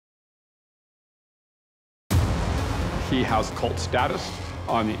He has cult status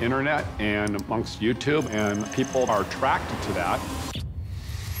on the internet and amongst YouTube, and people are attracted to that.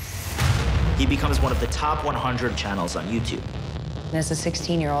 He becomes one of the top 100 channels on YouTube. As a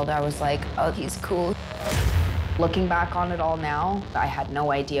 16-year-old, I was like, oh, he's cool. Looking back on it all now, I had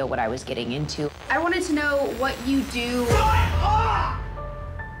no idea what I was getting into. I wanted to know what you do. Shut up!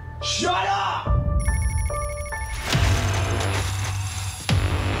 Shut up!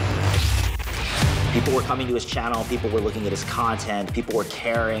 People were coming to his channel, people were looking at his content, people were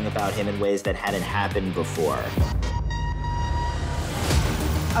caring about him in ways that hadn't happened before.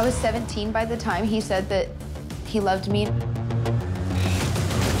 I was 17 by the time he said that he loved me.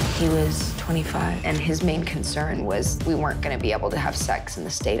 He was 25, and his main concern was we weren't going to be able to have sex in the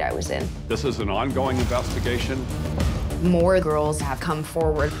state I was in. This is an ongoing investigation. More girls have come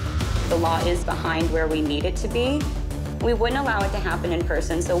forward. The law is behind where we need it to be. We wouldn't allow it to happen in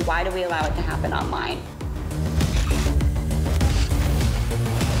person, so why do we allow it to happen online?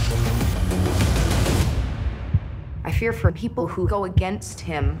 I fear for people who go against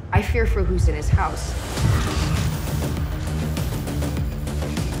him. I fear for who's in his house.